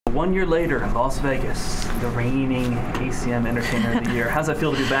1 year later in Las Vegas, the reigning ACM Entertainer of the Year. How's that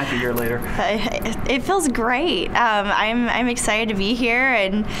feel to be back a year later? It feels great. I'm excited to be here,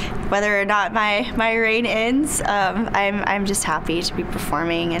 and whether or not my reign ends, I'm just happy to be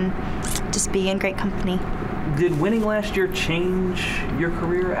performing and just be in great company. Did winning last year change your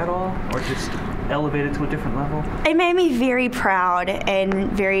career at all, or just elevate it to a different level? It made me very proud and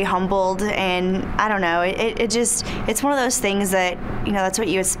very humbled, and I don't know, it's one of those things that, you know, that's what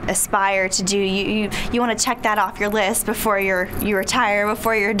you aspire to do. You want to check that off your list before you retire,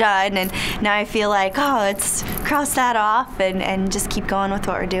 before you're done, and now I feel like, oh, let's cross that off and just keep going with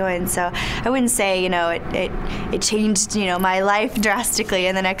what we're doing. So I wouldn't say, you know, it changed, you know, my life drastically,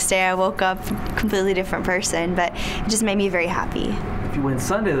 and the next day I woke up a completely different person, but it just made me very happy. If you win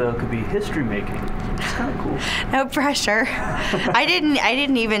Sunday, though, it could be history making. It's kind of cool. No pressure. I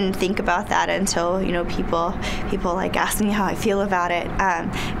didn't even think about that until, you know, people like asked me how I feel about it.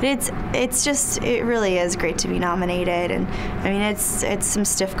 But it really is great to be nominated, and I mean it's some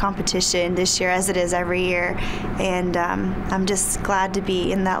stiff competition this year, as it is every year, and I'm just glad to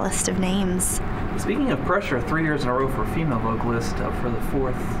be in that list of names. Speaking of pressure, 3 years in a row for a female vocalist, for the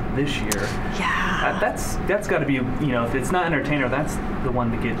 4th this year. Yeah. That's got to be, you know, if it's not Entertainer, that's the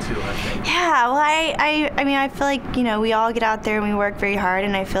one to get to, I think. Yeah, well, I mean, I feel like, you know, we all get out there and we work very hard,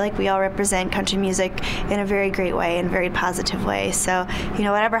 and I feel like we all represent country music in a very great way, in a very positive way. So, you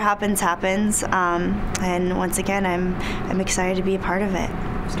know, whatever happens, happens. And once again, I'm excited to be a part of it.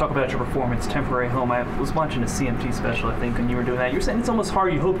 Let's talk about your performance, Temporary Home. I was watching a CMT special, I think, when you were doing that. You're saying it's almost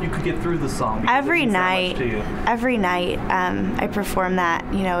hard. You hope you could get through the song. Every night, I perform that,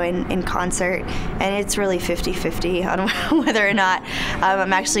 you know, in concert, and it's really 50-50 on whether or not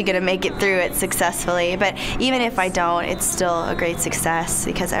I'm actually going to make it through it successfully. But even if I don't, it's still a great success,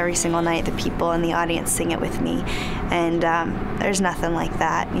 because every single night the people in the audience sing it with me, and there's nothing like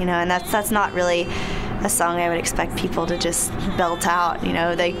that, you know. And that's not really a song I would expect people to just belt out. You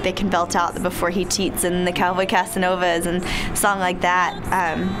know, they can belt out the Before He Cheats and the Cowboy Casanovas and a song like that,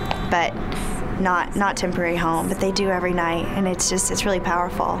 but not Temporary Home. But they do every night, and it's really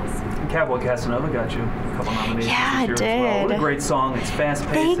powerful. Cowboy Casanova got you a couple nominations yeah, this year it did. as well. What a great song. It's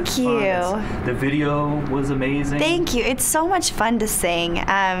fast-paced. Thank you. The video was amazing. Thank you. It's so much fun to sing.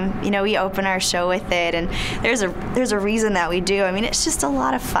 You know, we open our show with it, and there's a reason that we do. I mean, it's just a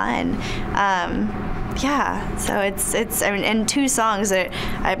lot of fun. Yeah, so it's I mean, and 2 songs that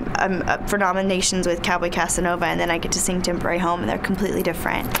I'm up for nominations with Cowboy Casanova, and then I get to sing Temporary Home, and they're completely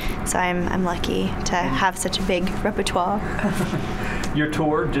different. So I'm lucky to have such a big repertoire. Your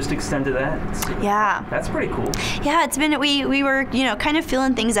tour just extended that. So yeah, that's pretty cool. Yeah, it's been we were, you know, kind of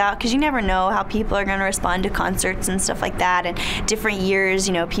feeling things out, because you never know how people are going to respond to concerts and stuff like that. And different years,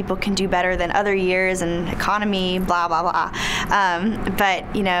 you know, people can do better than other years, and economy, blah blah blah.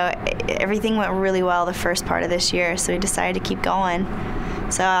 But you know, everything went really well the first part of this year, so we decided to keep going.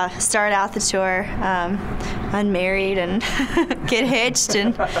 So start out the tour unmarried and get hitched,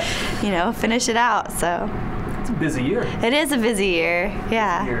 and you know, finish it out. So it's a busy year. It is a busy year.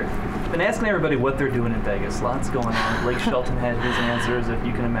 Yeah. Been asking everybody what they're doing in Vegas. Lots going on. Blake Shelton had his answers, if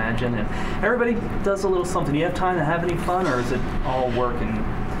you can imagine, and everybody does a little something. Do you have time to have any fun, or is it all work and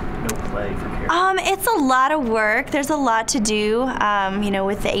no play for Carrie? It's a lot of work. There's a lot to do, you know,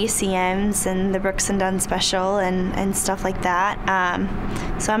 with the ACMs and the Brooks and Dunn special and stuff like that.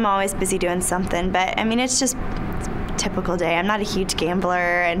 So I'm always busy doing something. But I mean, it's just a typical day. I'm not a huge gambler,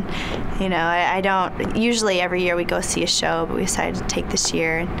 and you know, I don't. Usually every year we go see a show, but we decided to take this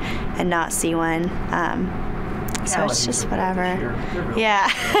year and not see one. So it's just whatever. Yeah.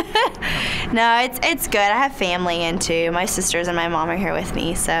 No, it's good. I have family in too. My sisters and my mom are here with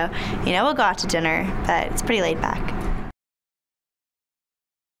me, so you know, we'll go out to dinner, but it's pretty laid back.